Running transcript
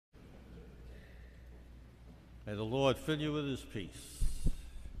May the Lord fill you with his peace.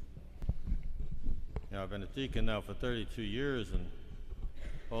 You know, I've been a deacon now for 32 years, and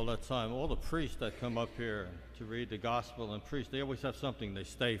all that time, all the priests that come up here to read the gospel and preach, they always have something, they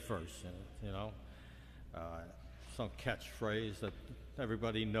stay first, you know, some catchphrase that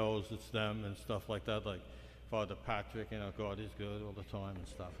everybody knows it's them and stuff like that, like Father Patrick, you know, God is good all the time and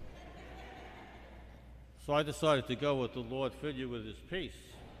stuff. So I decided to go with the Lord fill you with his peace.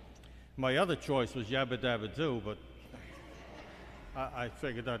 My other choice was Yabba Dabba Doo, but I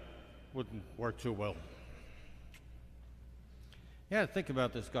figured that wouldn't work too well. Yeah, think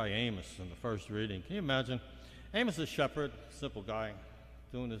about this guy Amos in the first reading. Can you imagine? Amos is a shepherd, simple guy,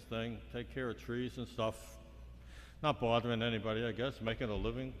 doing his thing, take care of trees and stuff, not bothering anybody, I guess, making a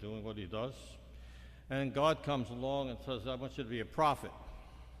living, doing what he does. And God comes along and says, I want you to be a prophet.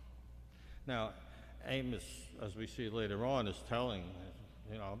 Now, Amos, as we see later on, is telling,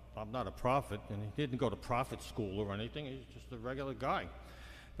 you know, I'm not a prophet, and he didn't go to prophet school or anything, he's just a regular guy.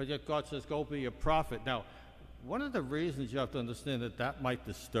 But yet God says, go be a prophet. Now, one of the reasons you have to understand that that might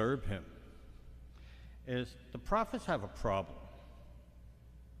disturb him is the prophets have a problem,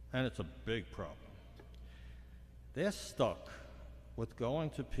 and it's a big problem. They're stuck with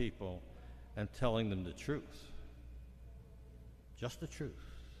going to people and telling them the truth. Just the truth.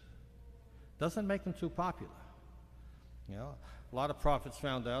 Doesn't make them too popular. You know, a lot of prophets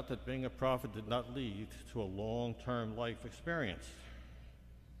found out that being a prophet did not lead to a long-term life experience.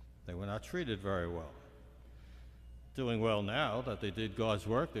 They were not treated very well. Doing well now that they did God's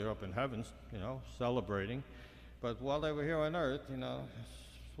work, they're up in heavens, you know, celebrating. But while they were here on earth, you know,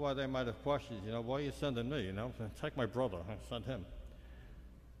 that's why they might have questioned, you know, why are you sending me, you know? Take my brother, send him.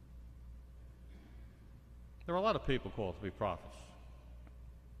 There are a lot of people called to be prophets.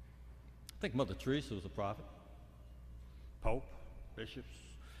 I think Mother Teresa was a prophet. Pope, bishops,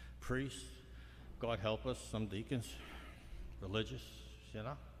 priests, God help us, some deacons, religious, you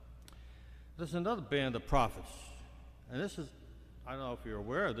know. There's another band of prophets, and this is, I don't know if you're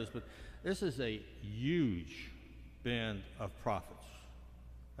aware of this, but this is a huge band of prophets.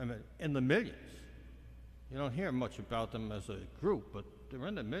 I mean, in the millions. You don't hear much about them as a group, but they're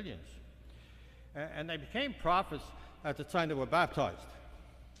in the millions. And they became prophets at the time they were baptized.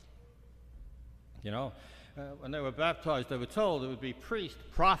 You know, when they were baptized, they were told it would be priest,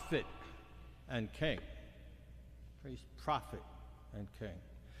 prophet, and king. Priest, prophet, and king.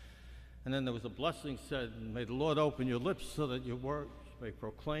 And then there was a blessing said, may the Lord open your lips so that your words may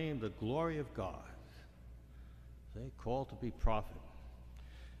proclaim the glory of God. They called to be prophet.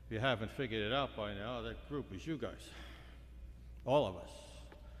 If you haven't figured it out by now, that group is you guys. All of us.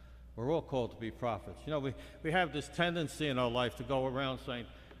 We're all called to be prophets. You know, we have this tendency in our life to go around saying,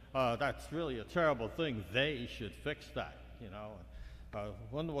 that's really a terrible thing. They should fix that, you know.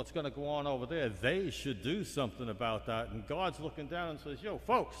 Wonder what's going to go on over there. They should do something about that. And God's looking down and says, yo,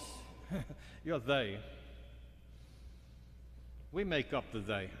 folks, you're they. We make up the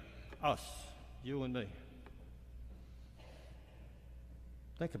they. Us, you and me.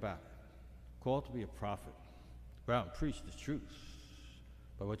 Think about it. Called to be a prophet. Go out and preach the truth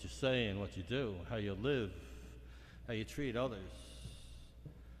by what you say and what you do, how you live, how you treat others.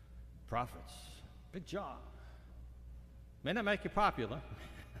 Prophets. Big job. May not make you popular.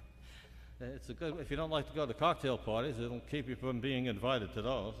 It's a good, if you don't like to go to cocktail parties, it'll keep you from being invited to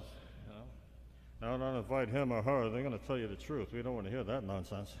those. You know? No, don't invite him or her. They're going to tell you the truth. We don't want to hear that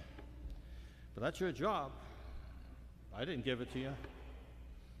nonsense. But that's your job. I didn't give it to you.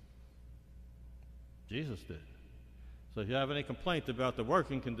 Jesus did. So if you have any complaint about the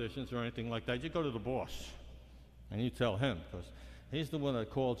working conditions or anything like that, you go to the boss and you tell him, because he's the one that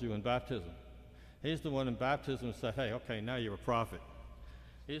called you in baptism. He's the one in baptism who said, hey, okay, now you're a prophet.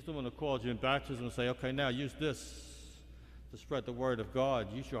 He's the one who called you in baptism and say, okay, now use this to spread the word of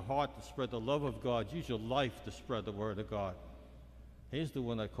God. Use your heart to spread the love of God. Use your life to spread the word of God. He's the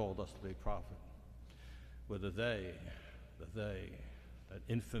one that called us to be prophet. With the they, that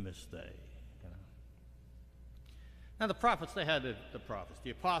infamous they. You know. Now the prophets, they had the prophets,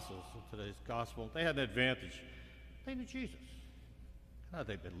 the apostles of today's gospel, they had an advantage. They knew Jesus. Now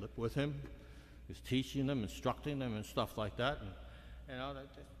they'd been with him. He was teaching them, instructing them, and stuff like that. And you know,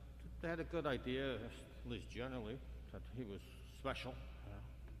 they had a good idea, at least generally, that he was special,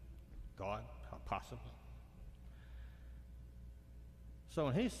 God, how possible. So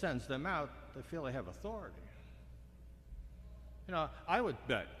when he sends them out, they feel they have authority. You know, I would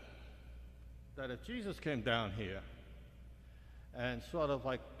bet that if Jesus came down here and sort of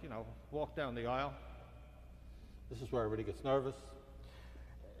like, you know, walked down the aisle, this is where everybody gets nervous.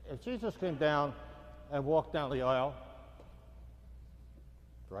 If Jesus came down and walked down the aisle,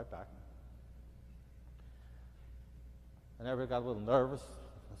 right back, And everybody got a little nervous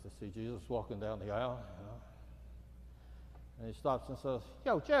as they see Jesus walking down the aisle, you know. And he stops and says,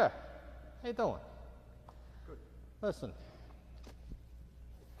 "Yo, Jer, how you doing? Good. Listen,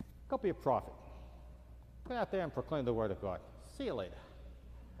 go be a prophet. Go out there and proclaim the word of God. See you later."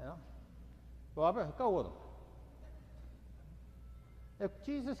 You know? Barbara, go with him. If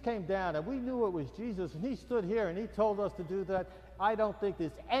Jesus came down and we knew it was Jesus and he stood here and he told us to do that, I don't think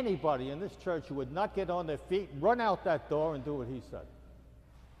there's anybody in this church who would not get on their feet, run out that door and do what he said.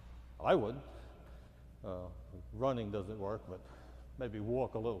 I wouldn't. Running doesn't work, but maybe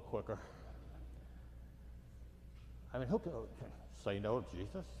walk a little quicker. I mean, who can say no to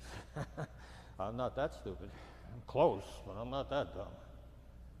Jesus? I'm not that stupid. I'm close, but I'm not that dumb.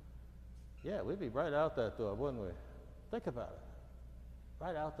 Yeah, we'd be right out that door, wouldn't we? Think about it.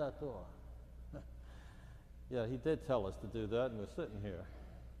 Right out that door. Yeah, he did tell us to do that, and we're sitting here.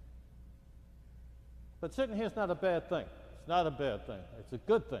 But sitting here is not a bad thing. It's not a bad thing. It's a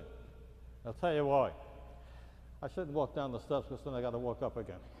good thing. I'll tell you why. I shouldn't walk down the steps because then I got to walk up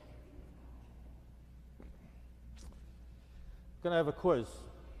again. Going to have a quiz.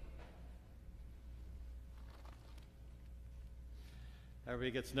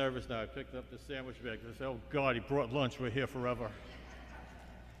 Everybody gets nervous now. I picked up the sandwich bag. I say, "Oh God, he brought lunch. We're here forever."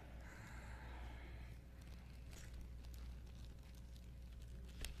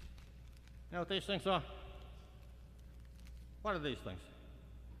 You know what these things are? What are these things?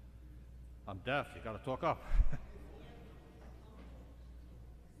 I'm deaf. You got to talk up.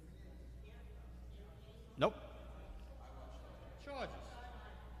 Nope. Chargers.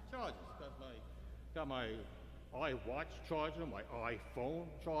 Got my iWatch charger, my iPhone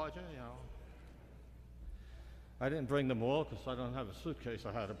charger. You know. I didn't bring them all because I don't have a suitcase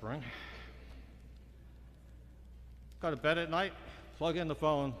I had to bring. Go to bed at night. Plug in the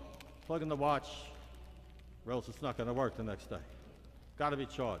phone. Plug in the watch, or else it's not going to work the next day. Got to be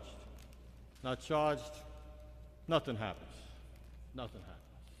charged. Not charged, nothing happens. Nothing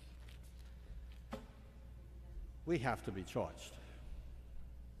happens. We have to be charged.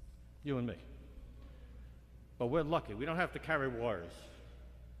 You and me. But we're lucky. We don't have to carry wires.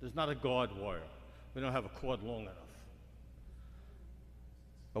 There's not a guard wire. We don't have a cord long enough.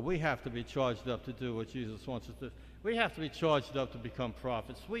 But we have to be charged up to do what Jesus wants us to do. We have to be charged up to become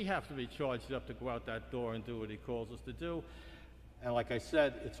prophets. We have to be charged up to go out that door and do what he calls us to do. And like I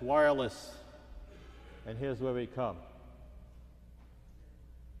said, it's wireless. And here's where we come.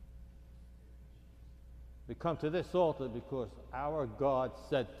 We come to this altar because our God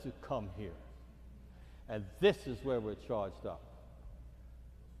said to come here. And this is where we're charged up.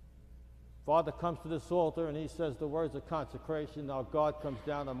 Father comes to this altar and he says the words of consecration. Our God comes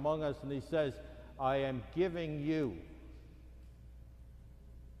down among us and he says, "I am giving you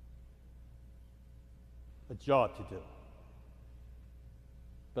a job to do.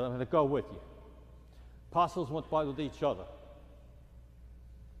 But I'm going to go with you." Apostles went by with each other.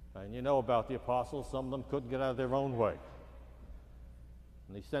 And you know about the apostles. Some of them couldn't get out of their own way.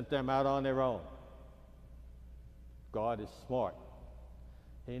 And he sent them out on their own. God is smart.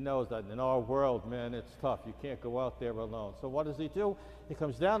 He knows that in our world, man, it's tough. You can't go out there alone. So what does he do? He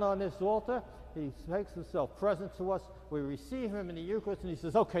comes down on this altar. He makes himself present to us. We receive him in the Eucharist, and he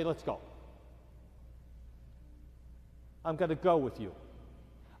says, "Okay, let's go. I'm going to go with you.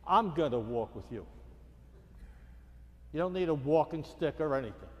 I'm going to walk with you. You don't need a walking stick or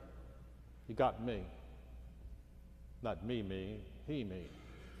anything. You got me. Not me, he, me.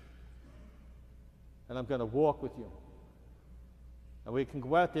 And I'm going to walk with you. And we can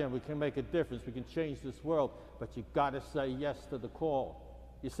go out there and we can make a difference. We can change this world, but you got to say yes to the call.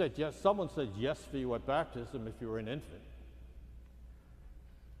 You said yes. Someone said yes for you at baptism if you were an infant.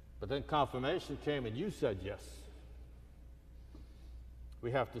 But then confirmation came and you said yes.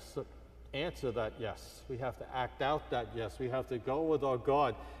 We have to answer that yes. We have to act out that yes. We have to go with our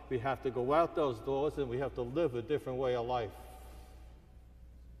God. We have to go out those doors and we have to live a different way of life.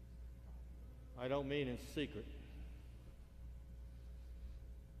 I don't mean in secret.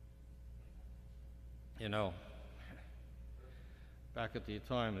 You know, back at the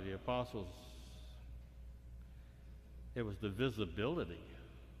time of the apostles, it was the visibility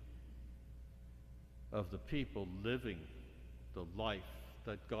of the people living the life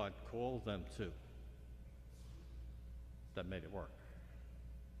that God called them to that made it work.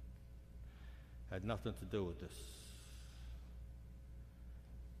 Had nothing to do with this.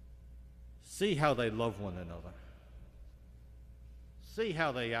 See how they love one another. See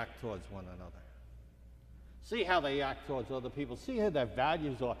how they act towards one another. See how they act towards other people. See how their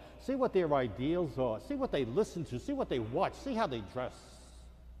values are. See what their ideals are. See what they listen to. See what they watch. See how they dress.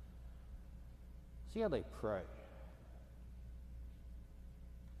 See how they pray.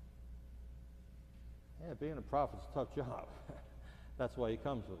 Yeah, being a prophet's a tough job. That's why he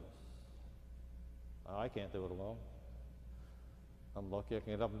comes with us. I can't do it alone. I'm lucky I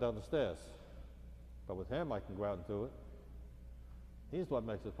can get up and down the stairs. But with him, I can go out and do it. He's what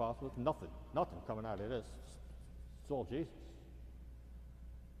makes it possible. It's nothing coming out of this. It's all Jesus.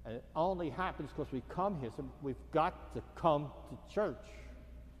 And it only happens because we come here. So we've got to come to church.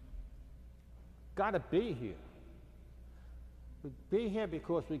 Got to be here. We be here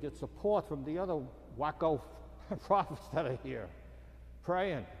because we get support from the other wacko prophets that are here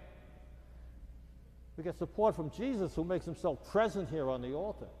praying. We get support from Jesus, who makes himself present here on the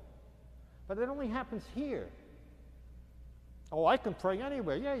altar. But it only happens here. Oh, I can pray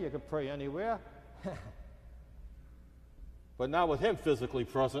anywhere. Yeah, you can pray anywhere. But not with him physically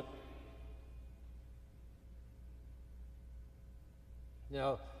present. You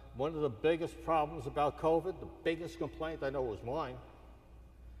know, one of the biggest problems about COVID, the biggest complaint, I know was mine,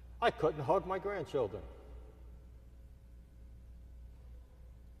 I couldn't hug my grandchildren.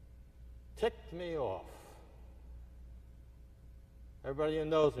 Ticked me off. Everybody who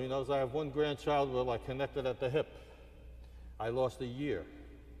knows me knows I have one grandchild where I connected at the hip. I lost a year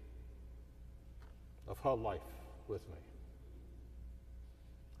of her life with me.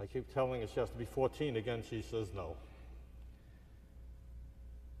 I keep telling her she has to be 14 again. She says no.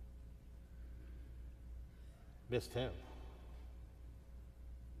 Missed him.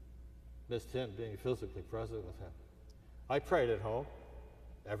 Missed him being physically present with him. I prayed at home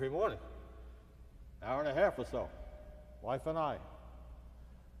every morning, hour and a half or so, wife and I.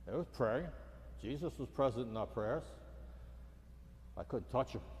 It was praying. Jesus was present in our prayers. I couldn't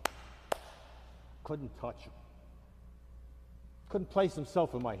touch him. Couldn't touch him. Couldn't place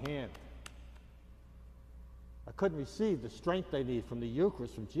himself in my hand. I couldn't receive the strength I need from the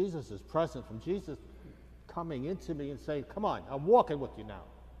Eucharist, from Jesus' presence, from Jesus coming into me and saying, come on, I'm walking with you now.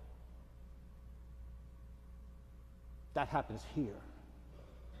 That happens here.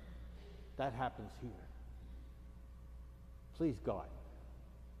 That happens here. Please, God,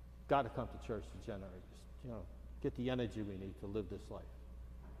 got to come to church to generate this, get the energy we need to live this life.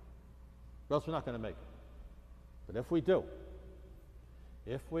 Or else we're not going to make it. But if we do,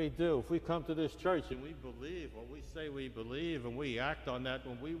 if we come to this church and we believe what we say we believe and we act on that,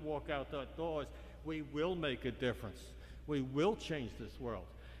 when we walk out that doors, we will make a difference. We will change this world.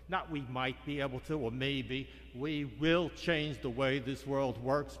 Not we might be able to, or maybe. We will change the way this world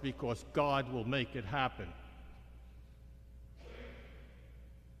works because God will make it happen.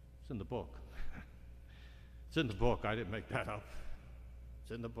 It's in the book. It's in the book. I didn't make that up.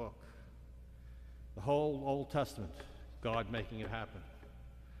 It's in the book. The whole Old Testament, God making it happen.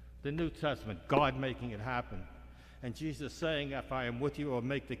 The New Testament, God making it happen. And Jesus saying, if I am with you, or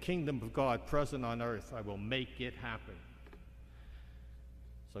make the kingdom of God present on earth, I will make it happen.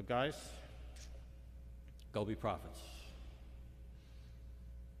 So guys, go be prophets.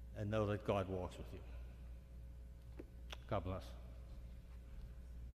 And know that God walks with you. God bless.